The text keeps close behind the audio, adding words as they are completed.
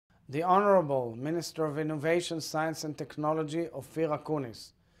the Honorable Minister of Innovation, Science and Technology, Ophir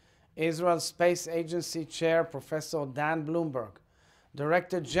Akunis, Israel Space Agency Chair, Professor Dan Bloomberg,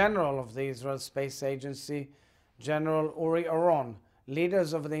 Director General of the Israel Space Agency, General Uri Aron,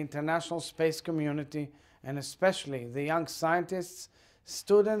 leaders of the international space community, and especially the young scientists,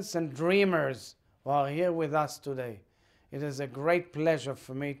 students, and dreamers who are here with us today. It is a great pleasure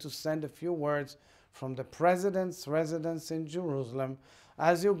for me to send a few words from the President's residence in Jerusalem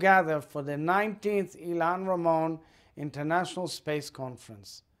as you gather for the 19th Ilan Ramon International Space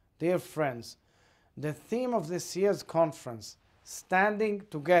Conference. Dear friends, the theme of this year's conference, Standing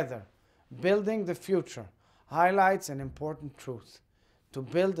Together, Building the Future, highlights an important truth. To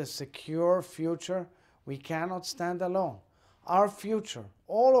build a secure future, we cannot stand alone. Our future,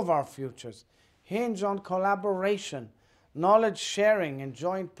 all of our futures, hinge on collaboration, knowledge sharing, and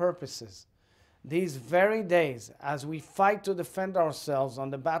joint purposes. These very days, as we fight to defend ourselves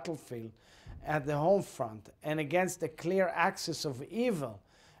on the battlefield, at the home front, and against the clear axis of evil,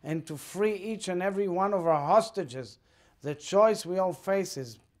 and to free each and every one of our hostages, the choice we all face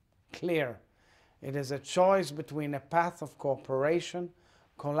is clear. It is a choice between a path of cooperation,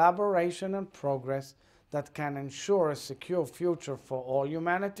 collaboration, and progress that can ensure a secure future for all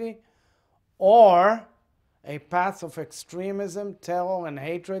humanity, or a path of extremism, terror, and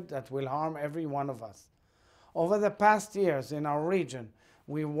hatred that will harm every one of us. Over the past years in our region,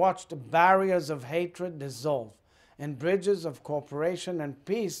 we watched barriers of hatred dissolve and bridges of cooperation and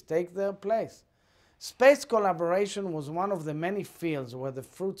peace take their place. Space collaboration was one of the many fields where the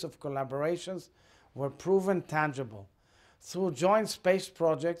fruits of collaborations were proven tangible. Through joint space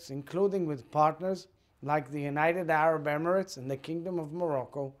projects, including with partners like the United Arab Emirates and the Kingdom of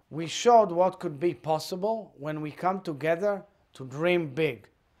Morocco, we showed what could be possible when we come together to dream big.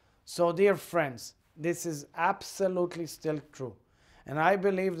 So, dear friends, this is absolutely still true. And I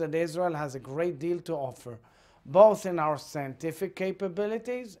believe that Israel has a great deal to offer, both in our scientific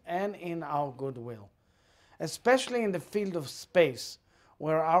capabilities and in our goodwill. Especially in the field of space,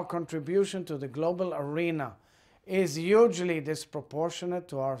 where our contribution to the global arena is hugely disproportionate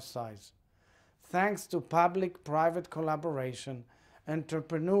to our size. Thanks to public-private collaboration,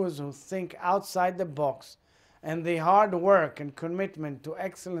 entrepreneurs who think outside the box, and the hard work and commitment to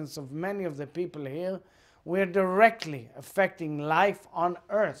excellence of many of the people here, we're directly affecting life on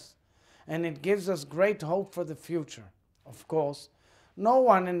Earth, and it gives us great hope for the future. Of course, no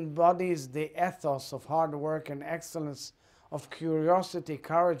one embodies the ethos of hard work and excellence, of curiosity,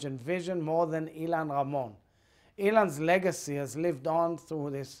 courage, and vision more than Ilan Ramon. Ilan's legacy has lived on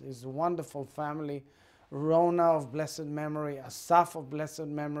through his wonderful family, Rona of blessed memory, Asaf of blessed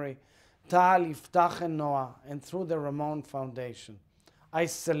memory, Tal, Yiftach, and Noah, and through the Ramon Foundation. I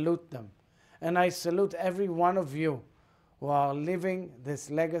salute them, and I salute every one of you who are living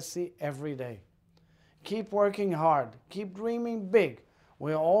this legacy every day. Keep working hard, keep dreaming big.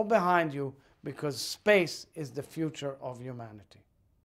 We're all behind you because space is the future of humanity.